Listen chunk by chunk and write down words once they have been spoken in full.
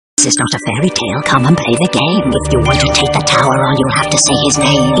This is not a fairy tale. Come and play the game. If you want to take the tower on, you'll have to say his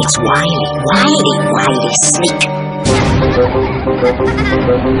name. It's Wily Sneak.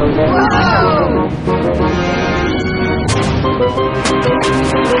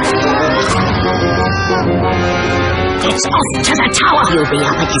 It's off to the tower! You'll be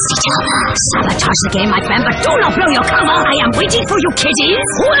up against each other. Sabotage the game, my friend, but do not blow your cover! I am waiting for you, kiddies!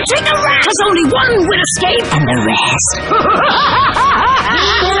 Who will take the rest? Because only one will escape, and the rest...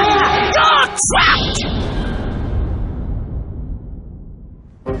 You're trapped!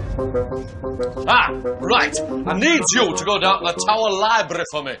 Ah, right. I need you to go down to the tower library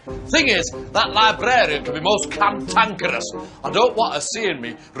for me. Thing is, that librarian can be most cantankerous. I don't want her seeing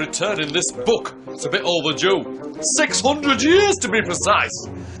me returning this book. It's a bit overdue. 600 years to be precise.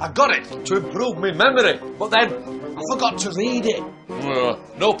 I got it to improve my memory, but then I forgot to read it.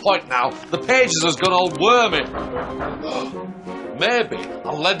 No point now. The pages has gone all wormy. Maybe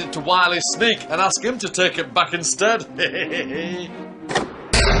I'll lend it to Wily Sneak and ask him to take it back instead.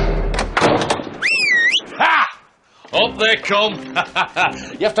 Ha! Up they come.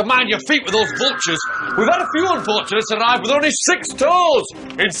 You have to mind your feet with those vultures. We've had a few unfortunates arrive with only 6 toes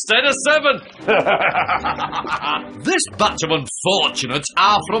instead of 7. This batch of unfortunates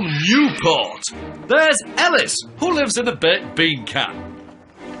are from Newport. There's Ellis, who lives in a baked bean can.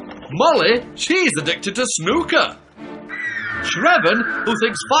 Molly, she's addicted to snooker. Shreven, who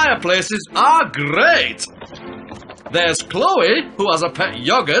thinks fireplaces are great. There's Chloe, who has a pet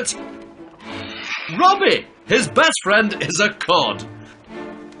yoghurt. Robbie, his best friend is a cod.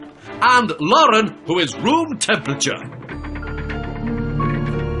 And Lauren, who is room temperature.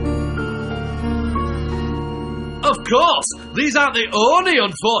 Of course, these aren't the only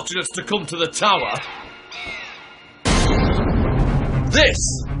unfortunates to come to the tower. This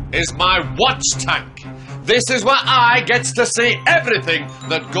is my watch tank. This is where I get to see everything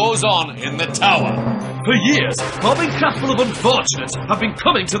that goes on in the tower. For years, mobbing craftful of unfortunates have been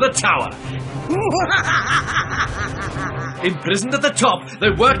coming to the tower. Imprisoned at the top,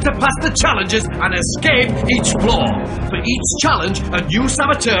 they work to pass the challenges and escape each floor. For each challenge, a new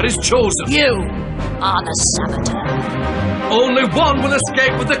saboteur is chosen. You are the saboteur. Only one will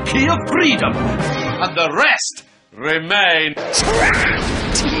escape with the key of freedom, and the rest remain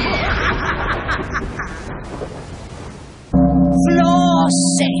trapped. Floor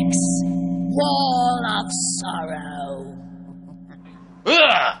 6. Wall of Sorrow.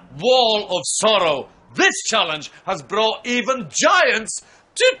 Ugh, Wall of Sorrow. This challenge has brought even giants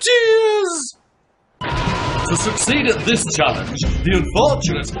to tears. To succeed at this challenge, the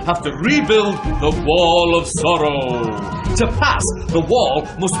unfortunates have to rebuild the Wall of Sorrow. To pass, the wall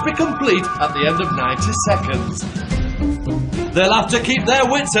must be complete at the end of 90 seconds. They'll have to keep their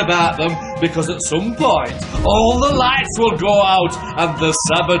wits about them, because at some point, all the lights will go out and the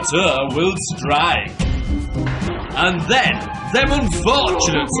saboteur will strike. And then, them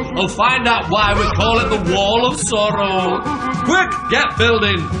unfortunates will find out why we call it the Wall of Sorrow. Quick, get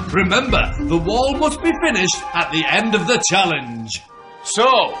building. Remember, the wall must be finished at the end of the challenge. So,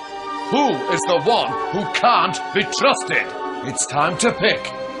 who is the one who can't be trusted? It's time to pick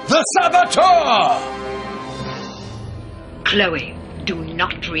the saboteur! Chloe, do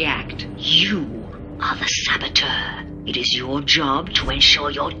not react. You are the saboteur. It is your job to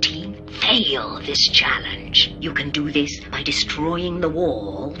ensure your team fail this challenge. You can do this by destroying the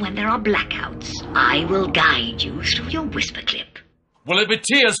wall when there are blackouts. I will guide you through your whisper clip. Will it be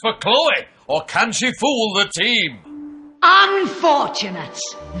tears for Chloe, or can she fool the team? Unfortunates,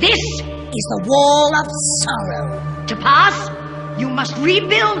 this Is the Wall of Sorrow. to pass. You must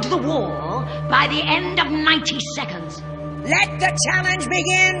rebuild the wall by the end of 90 seconds. Let the challenge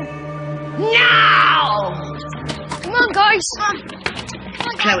begin. Now! Come on, guys.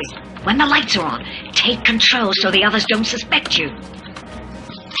 Chloe, when the lights are on, take control so the others don't suspect you.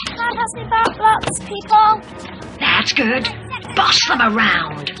 Pass me back, lots, people. That's good. Boss them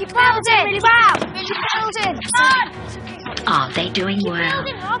around. You're building. Really well. You're building. Are they doing well?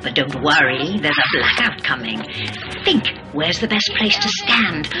 But don't worry, there's a blackout coming. Think, where's the best place to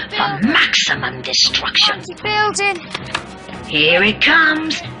stand for maximum destruction? You're building. Here it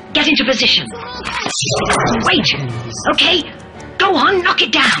comes. Get into position. Wait. Okay. Go on, knock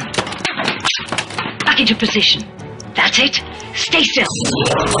it down. Back into position. That's it. Stay still.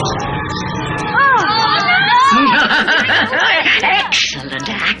 Excellent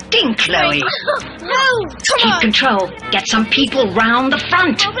acting, Chloe. No, come Keep on. control. Get some people round the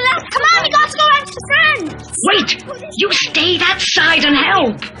front. Come on, you got to go round to the front. Wait. You stay that side and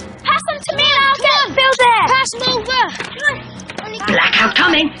help. Pass them to me and I'll get them. Build it. Pass them over. Blackout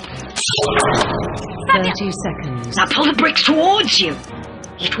coming. 30 seconds. Now pull the bricks towards you.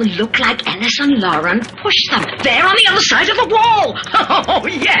 It will look like Ellis and Lauren pushed them. They're on the other side of the wall. Oh,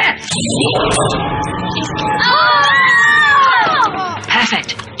 yes. Oh!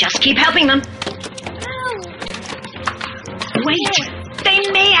 Perfect. Just keep helping them. Wait. They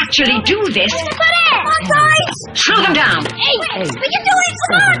may actually do this. Got it! Come on, guys! Slow them down. Hey, we can do it!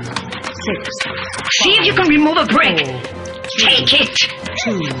 Come on! 6, See if you can remove a brick. 4, Take it.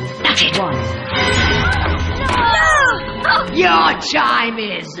 2, That's it. 1. Your time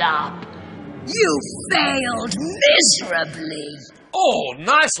is up. You failed miserably. Oh,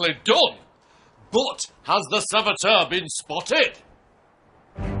 nicely done. But has the saboteur been spotted?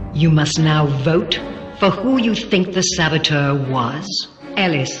 You must now vote for who you think the saboteur was.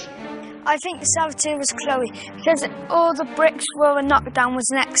 Ellis. I think the saboteur was Chloe, because all the bricks were knocked down was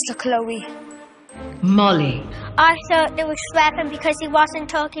next to Chloe. Molly. I thought it was Shreven because he wasn't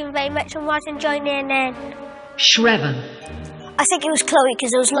talking very much and wasn't joining in. Shreven. I think it was Chloe,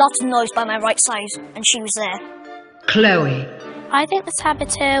 because there was lots of noise by my right side, and she was there. Chloe. I think the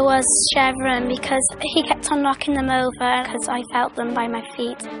saboteur was Shreven because he kept on knocking them over because I felt them by my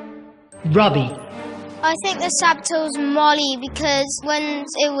feet. Robbie. I think the saboteur was Molly because when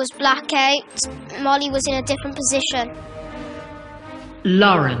it was blackout, Molly was in a different position.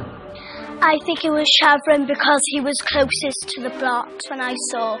 Lauren. I think it was Shreven because he was closest to the blocks when I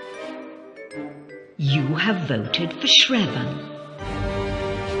saw. You have voted for Shreven.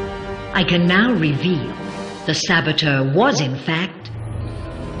 I can now reveal the saboteur was, in fact,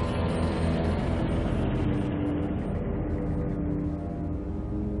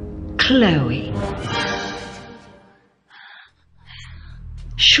 Chloe.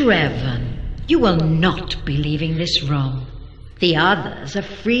 Shreven, you will not be leaving this room. The others are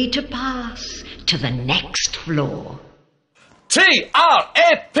free to pass to the next floor.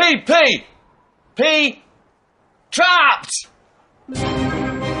 T-R-A-P-P! P. Trapped!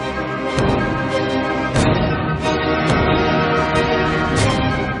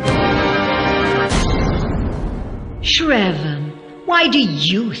 Shreven, why do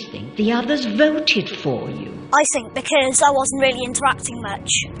you think the others voted for you? I think because I wasn't really interacting much,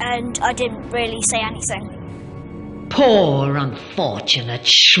 and I didn't really say anything. Poor unfortunate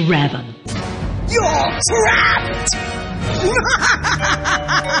Shreven. You're trapped!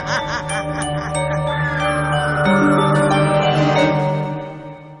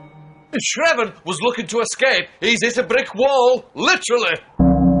 If Shreven was looking to escape, he's hit a brick wall, literally.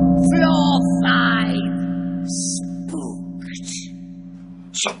 Floor 5. Spooked.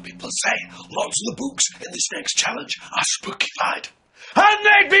 Some people say lots of the books in this next challenge are spookified. And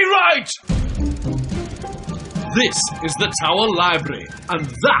they'd be right! This is the Tower Library, and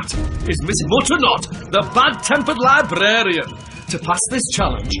that is Miss Butternut, the bad-tempered librarian. To pass this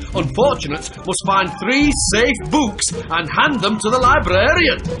challenge, unfortunates must find 3 safe books and hand them to the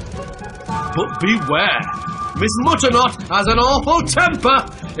librarian. But beware, Miss Butternut has an awful temper.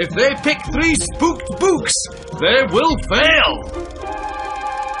 If they pick 3 spooked books, they will fail.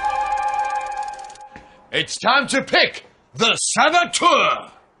 It's time to pick the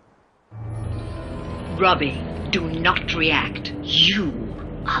saboteur. Robbie, do not react. You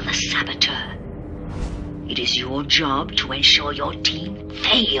are the saboteur. It is your job to ensure your team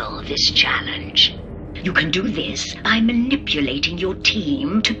fail this challenge. You can do this by manipulating your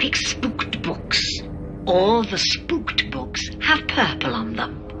team to pick spooked books. All the spooked books have purple on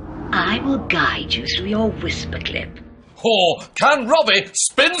them. I will guide you through your whisper clip. Or can Robbie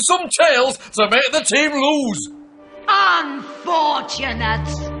spin some tales to make the team lose?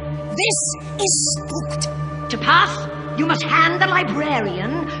 Unfortunates! This is spooked. To pass, you must hand the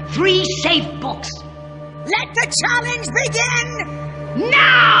librarian 3 safe books. Let the challenge begin!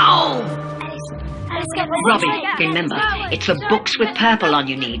 Now! Robbie, remember, it's the books with purple on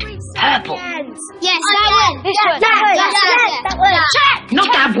you need. Purple. Yes, that one. This one. That one. Check.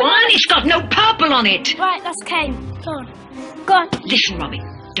 Not that one. It's got no purple on it. Right, that's Kane. Go on. Go on. Listen, Robbie.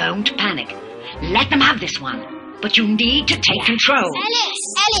 Don't panic. Let them have this one. But you need to take control.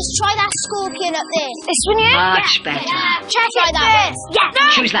 Ellis, try that scorpion up there. This one here? Much better. Try that one. Yeah.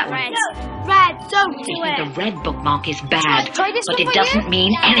 Choose that one. Red, don't They think the red bookmark is bad, Try this but one it doesn't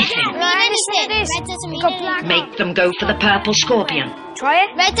mean anything. Red doesn't mean anything. Make them go for the purple scorpion. Try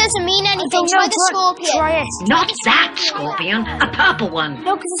it. Red doesn't mean anything. Try the scorpion. Try it. Not that scorpion, a purple one.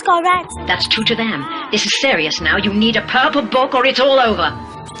 No, because it's got red. That's 2 to them. This is serious now. You need a purple book or it's all over.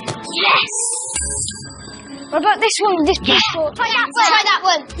 Yes! What about this one? This Yeah. book? Try that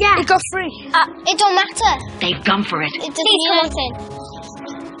one. Yeah. It got 3. It don't matter. They've gone for it. It doesn't mean anything.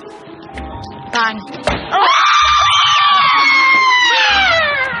 Bang.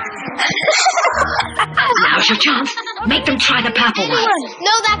 Now's your chance. Make them try the purple one.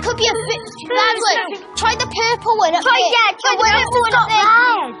 No, that could be a bad one. Try the purple one up there. Try the purple one up there.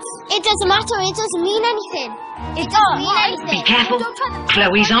 It doesn't matter. It doesn't mean anything. It doesn't mean anything. Be careful.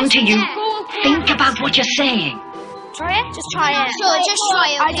 Chloe's on to you. Think about what you're saying. Try it? Just try it. Sure, just try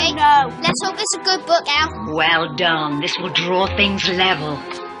it, okay? I don't know. Let's hope it's a good book, Al. Well done. This will draw things level.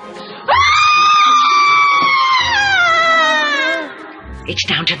 It's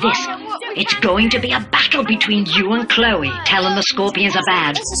down to this. It's going to be a battle between you and Chloe. Tell them the scorpions are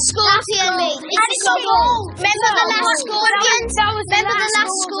bad. It's a scorpion, mate. It's a scorpion. Remember the last scorpion? Remember the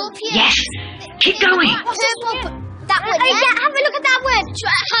last scorpion? Yes. Keep going. Purple. That one, yeah? Have a look at that one.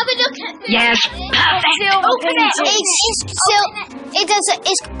 Have a look at it. Yes. Perfect. Open it.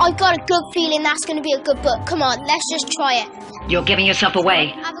 I've got a good feeling that's going to be a good book. Come on, let's just try it. You're giving yourself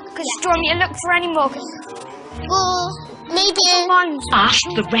away. Because do you want me to look for any more? Well, maybe. Ask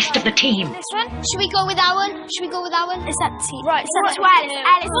the rest of the team. This one? Should we go with that one? Should we go with that one? Is that team? Right, so that's Alice.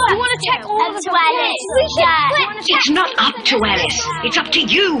 Alice, do you want to check all of the Alice? Yeah. It's not up to Alice. It's up to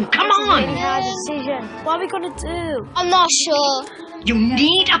you. Come on. Decision. What are we going to do? I'm not sure. You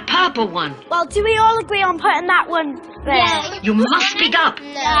need a purple one. Well, do we all agree on putting that one there? Yeah. You must speak up.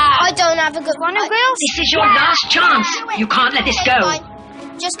 No, I don't have a good one. This is your last chance. You can't let this go.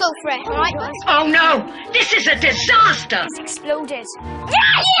 Just go for it, alright? Oh no! This is a disaster! It's exploded.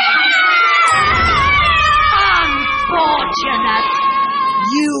 Unfortunate.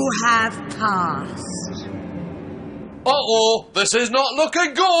 You have passed. Uh-oh, this is not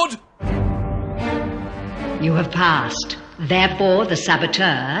looking good. You have passed. Therefore, the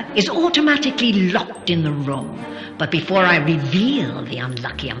saboteur is automatically locked in the room. But before I reveal the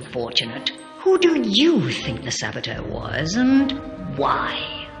unlucky unfortunate, who do you think the saboteur was and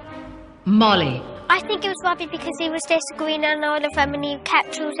why? Molly. I think it was Robbie because he was disagreeing on all of them and he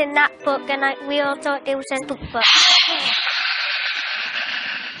kept choosing that book and we all thought it was a book.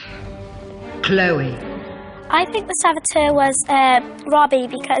 Chloe. I think the saboteur was Robbie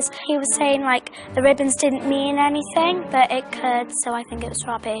because he was saying, like, the ribbons didn't mean anything, but it could, so I think it was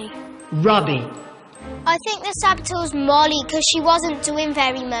Robbie. Robbie. I think the saboteur was Molly because she wasn't doing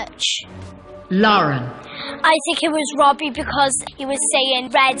very much. Lauren. I think it was Robbie because he was saying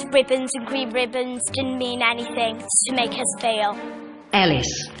red ribbons and green ribbons didn't mean anything to make us fail.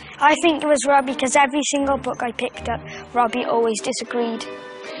 Alice. I think it was Robbie because every single book I picked up, Robbie always disagreed.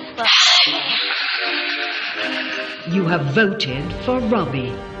 You have voted for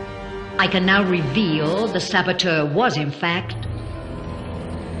Robbie. I can now reveal the saboteur was, in fact,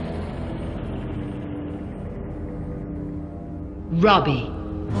 Robbie.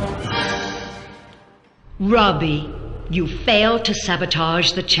 Robbie, you failed to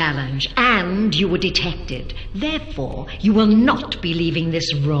sabotage the challenge and you were detected. Therefore, you will not be leaving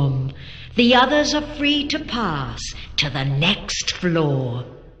this room. The others are free to pass to the next floor.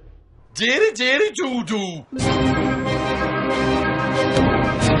 Deary, deary, doo-doo.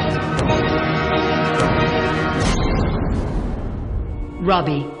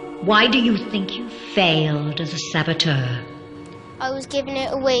 Robbie, why do you think you failed as a saboteur? I was giving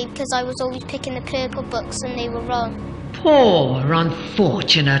it away because I was always picking the purple books and they were wrong. Poor,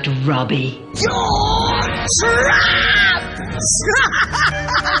 unfortunate Robbie. You're trapped!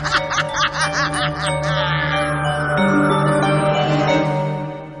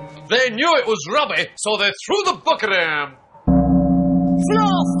 They knew it was Robbie, so they threw the book at him.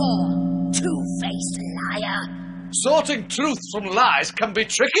 Floor 4, two-faced liar. Sorting truth from lies can be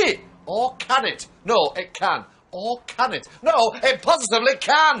tricky. Or can it? No, it can. Or can it? No, it positively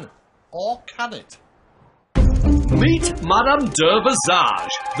can. Or can it? Meet Madame de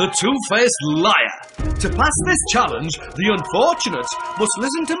Visage, the two-faced liar. To pass this challenge, the unfortunates must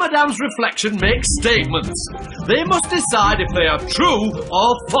listen to Madame's reflection make statements. They must decide if they are true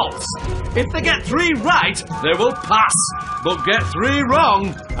or false. If they get 3 right, they will pass. But get 3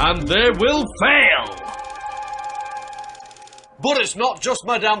 wrong, and they will fail. But it's not just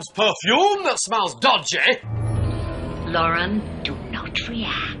Madame's perfume that smells dodgy. Lauren, do not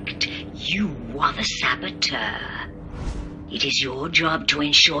react. You are the saboteur. It is your job to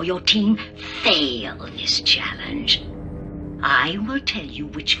ensure your team fail this challenge. I will tell you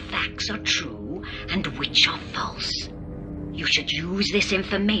which facts are true and which are false. You should use this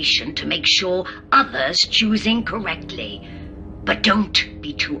information to make sure others choose incorrectly. But don't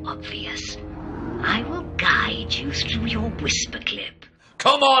be too obvious. I will guide you through your whisper clip.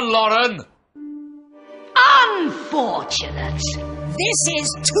 Come on, Lauren! Unfortunate. This is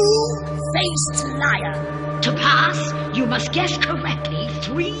two-faced liar. To pass, you must guess correctly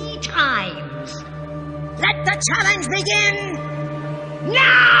 3 times. Let the challenge begin!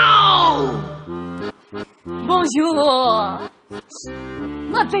 Now! Bonjour.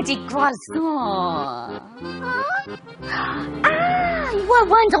 Ma petite croissant. Ah, you are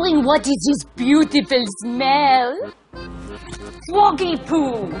wondering what is this beautiful smell? Froggy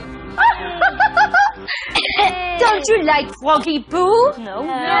poo. Don't you like froggy poo? No.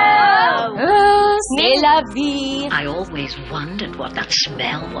 Oh, c'est la vie. I always wondered what that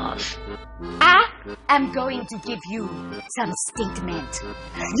smell was. I am going to give you some statement.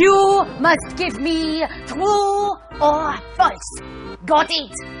 You must give me true or false. Got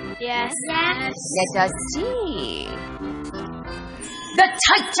it? Yes. Let us see. The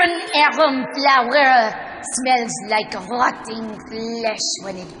Titan arum flower smells like rotting flesh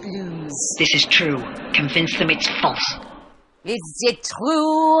when it blooms. This is true. Convince them it's false. Is it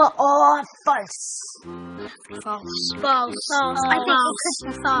true or false? False. I think it could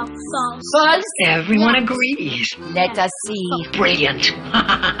be false. False? Everyone agrees. Let us see. Brilliant. No!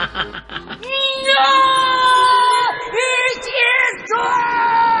 It is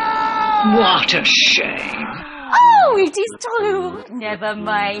true! What a shame. Oh, it is true. Never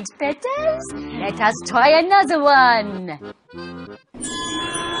mind, Petals. Let us try another one.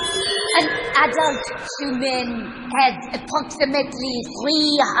 An adult human has approximately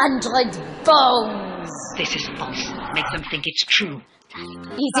 300 bones. This is false. Make them think it's true.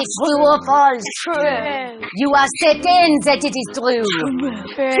 Is it true or false? True. You are certain that it is true.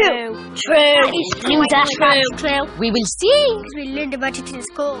 True. We will see. We learned about it in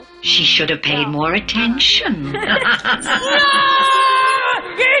school. She should have paid more attention. No!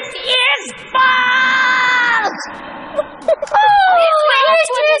 It is false!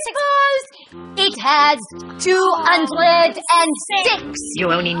 It has 206.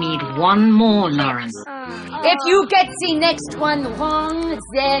 You only need one more, Lauren. If you get the next one wrong,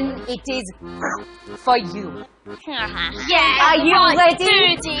 then it is for you. Yeah. Are you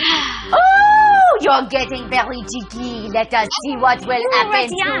ready? Oh, you're getting very cheeky. Let us see what will happen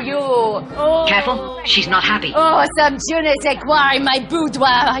to you. Oh. Careful, she's not happy. Oh, some je ne sais quoi in my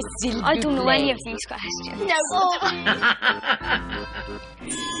boudoir. I don't know any of these questions. No.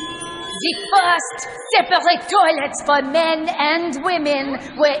 The first separate toilets for men and women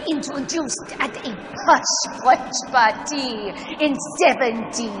were introduced at a posh French party in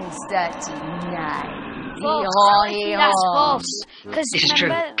 1739. That's false. This is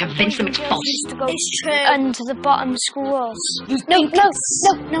true. Convince them it's false. It's true. Under the bottom schools. You think No,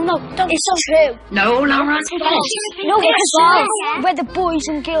 don't. It's true. No, Lauren. False. No, it's false. Where the boys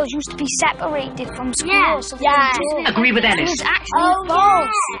and girls used to be separated from schools. Yeah. Agree with Ellis. It's actually false.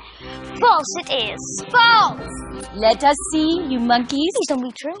 False it is. False. Let us see, you monkeys. Please don't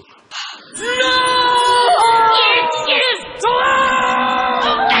be true. No! It is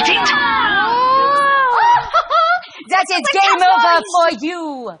true! That's it. That is game over for you.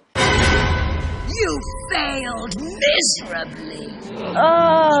 You failed miserably.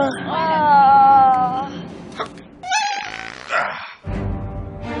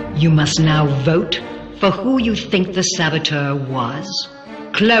 You must now vote for who you think the saboteur was.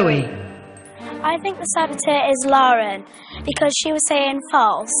 Chloe. I think the saboteur is Lauren because she was saying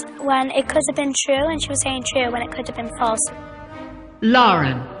false when it could have been true, and she was saying true when it could have been false.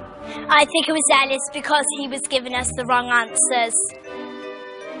 Lauren. I think it was Alice because he was giving us the wrong answers.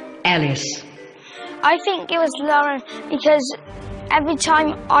 Alice. I think it was Lauren because every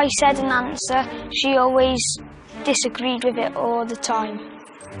time I said an answer, she always disagreed with it all the time.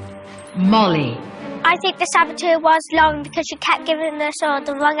 Molly. I think the saboteur was Lauren because she kept giving us all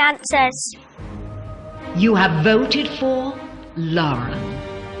the wrong answers. You have voted for Lauren.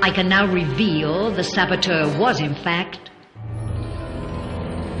 I can now reveal the saboteur was, in fact,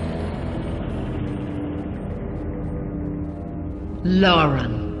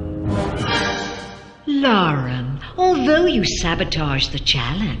 Lauren. Lauren, although you sabotaged the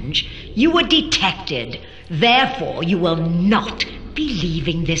challenge, you were detected. Therefore, you will not be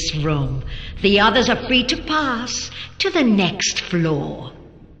leaving this room. The others are free to pass to the next floor.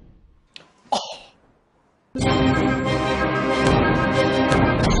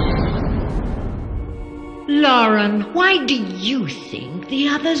 Lauren, why do you think the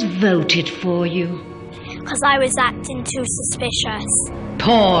others voted for you? Because I was acting too suspicious.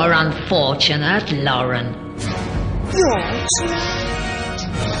 Poor unfortunate Lauren.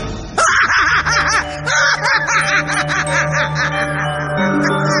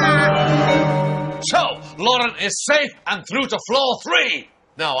 So, Lauren is safe and through to floor 3.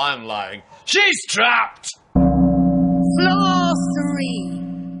 No, I'm lying. She's trapped. Floor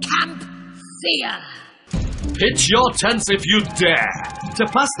 3. Camp Fear. Pitch your tents if you dare. To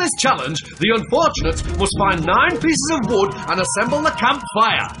pass this challenge, the unfortunates must find 9 pieces of wood and assemble the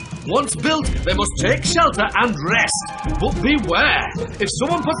campfire. Once built, they must take shelter and rest. But beware, if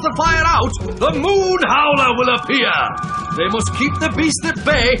someone puts the fire out, the Moon Howler will appear. They must keep the beast at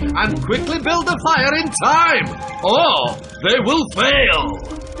bay and quickly build the fire in time, or they will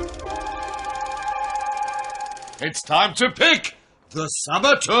fail. It's time to pick the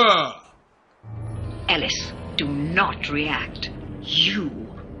Saboteur. Ellis, do not react. You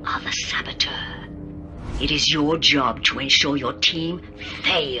are the Saboteur. It is your job to ensure your team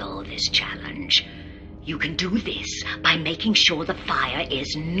fail this challenge. You can do this by making sure the fire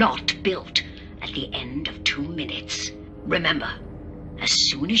is not built at the end of 2 minutes. Remember, as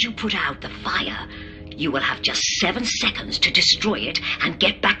soon as you put out the fire, you will have just 7 seconds to destroy it and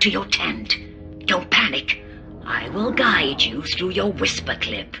get back to your tent. Don't panic. I will guide you through your whisper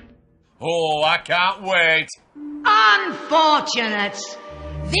clip. Oh, I can't wait. Unfortunates!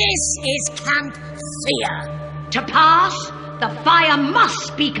 This is Camp Fear. To pass, the fire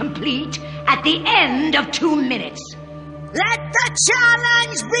must be complete at the end of 2 minutes. Let the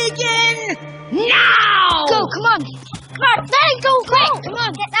challenge begin now! Go, come on. Come on, there, go, quick. Come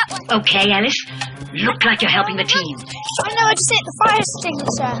on, get that one. Okay, Alice. Look like you're helping the team. I know, I just hit the fire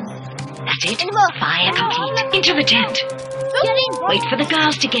extinguisher. That's it. Anymore. Fire complete. Into the tent. Get in. Wait for the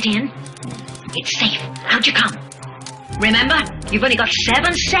girls to get in. It's safe. How'd you come? Remember, you've only got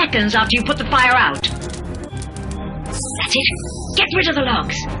 7 seconds after you put the fire out. That's it. Get rid of the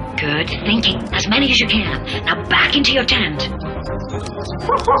logs. Good thinking. As many as you can. Now back into your tent.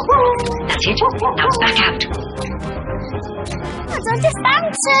 That's it. Now back out. I don't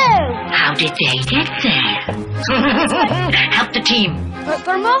understand too. How did they get there? Help the team. Right,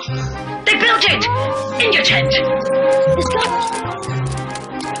 Grandma? They built it! In your tent. Let's go.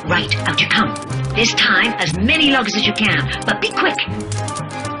 Right, out you come. This time, as many logs as you can, but be quick.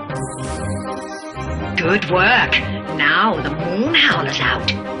 Good work. Now the Moon Howler's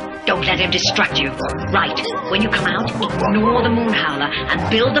out. Don't let him distract you. Right, when you come out, ignore the Moon Howler and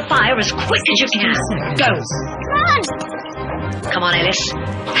build the fire as quick as you can. Go. Come Come on, Alice.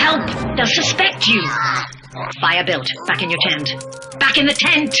 Help! They'll suspect you. Fire built. Back in your tent. Back in the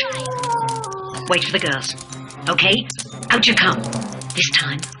tent! Wait for the girls. Okay, out you come. This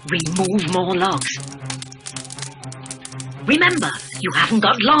time, remove more logs. Remember, you haven't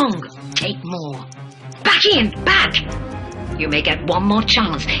got long. Take more. Back in! Back! You may get one more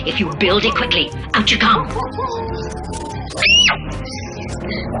chance if you build it quickly. Out you come.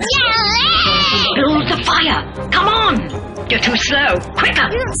 Build the fire! Come on! You're too slow. Quicker!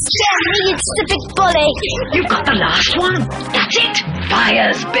 Scare me, it's the big bully. You've got the last one. That's it.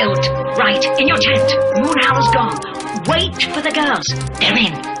 Fire's built. Right, in your tent. Moon Howler's gone. Wait for the girls. They're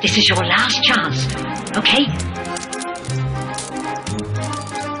in. This is your last chance. Okay?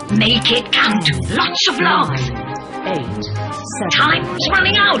 Make it count. Lots of logs. 8, 7, Time's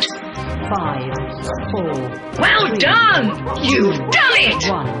running out. 5, 4, Well 3, done. You've done it.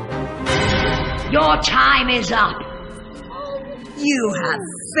 1. Your time is up. You have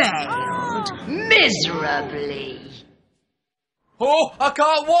failed miserably. Oh, I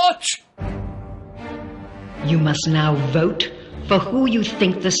can't watch. You must now vote for who you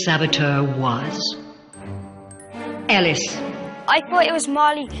think the saboteur was. Ellis. I thought it was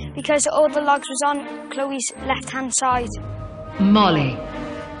Molly because all the logs was on Chloe's left-hand side. Molly.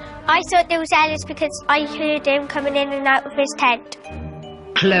 I thought it was Alice because I heard him coming in and out of his tent.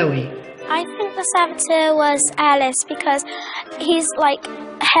 Chloe. I think the saboteur was Alice because he's like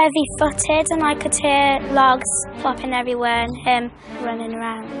heavy-footed and I could hear logs flopping everywhere and him running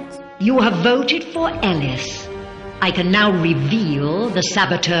around. You have voted for Ellis. I can now reveal the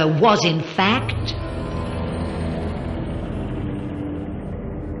saboteur was in fact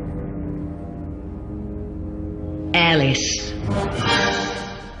Alice.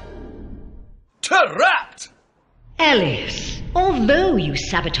 Correct. Alice, although you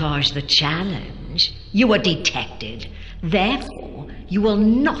sabotaged the challenge, you were detected. Therefore, you will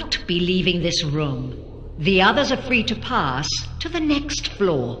not be leaving this room. The others are free to pass to the next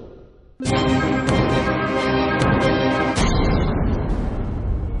floor.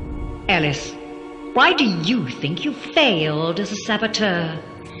 Alice, why do you think you failed as a saboteur?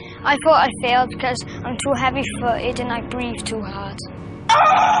 I thought I failed because I'm too heavy-footed and I breathe too hard.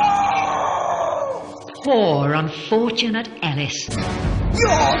 Poor unfortunate Alice.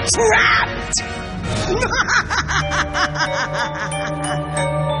 You're trapped!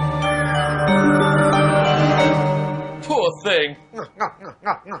 Poor thing.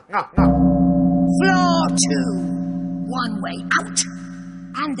 Floor 2. One way out.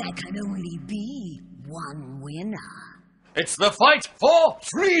 And there can only be one winner. It's the fight for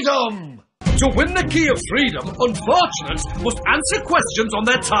freedom. To win the key of freedom, unfortunates must answer questions on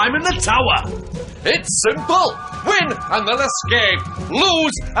their time in the tower. It's simple. Win and they'll escape.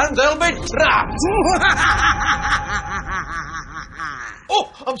 Lose and they'll be trapped.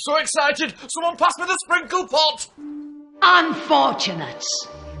 Oh, I'm so excited. Someone pass me the sprinkle pot. Unfortunates.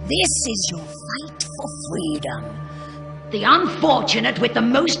 This is your fight for freedom. The unfortunate with the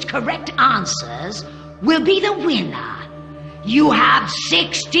most correct answers will be the winner. You have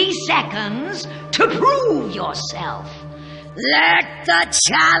 60 seconds to prove yourself. Let the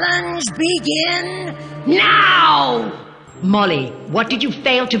challenge begin Now! Molly, what did you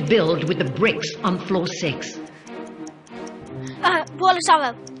fail to build with the bricks on floor 6? Wall of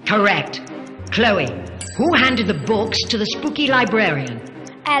Sorrow. Correct. Chloe, who handed the books to the spooky librarian?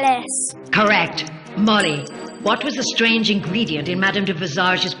 Alice. Correct. Molly, what was the strange ingredient in Madame de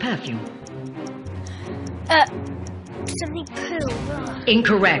Visage's perfume? Something poo.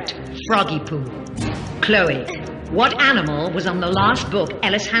 Incorrect. Froggy poo. Chloe, what animal was on the last book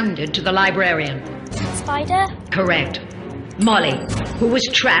Alice handed to the librarian? Spider. Correct. Molly, who was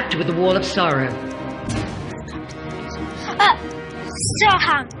trapped with the Wall of Sorrow?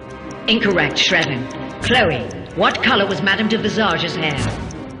 Starham. Incorrect. Shredding. Chloe, what colour was Madame de Visage's hair?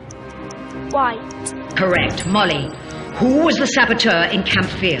 White. Correct. Molly, who was the saboteur in Camp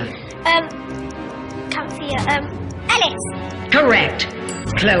Fear? Alice. Correct.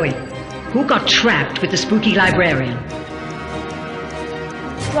 Chloe, who got trapped with the spooky librarian?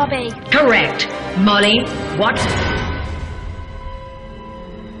 Robbie. Correct. Molly, what?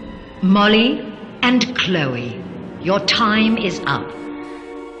 Molly and Chloe, your time is up.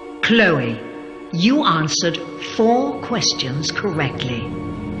 Chloe, you answered 4 questions correctly.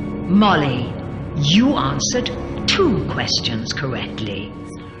 Molly, you answered 2 questions correctly.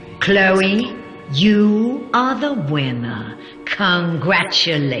 Chloe, you are the winner.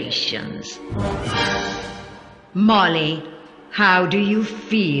 Congratulations. Molly, how do you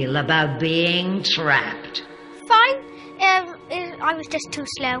feel about being trapped? Fine. I was just too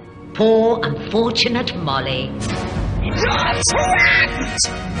slow. Poor, unfortunate Molly. You're trapped!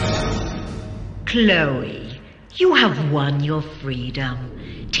 Chloe, you have won your freedom.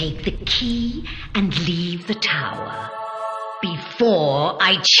 Take the key and leave the tower before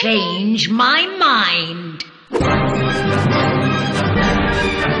I change my mind.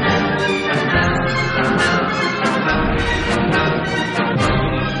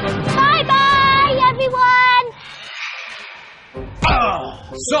 Bye-bye, everyone!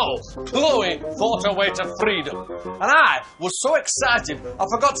 So, Chloe fought her way to freedom. And I was so excited, I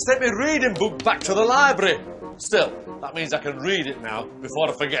forgot to take my reading book back to the library. Still, that means I can read it now before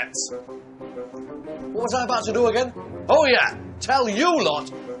I forget. What was I about to do again? Oh yeah, tell you lot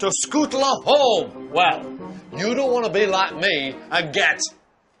to scootle home. Well, you don't want to be like me and get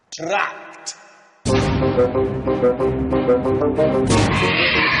trapped.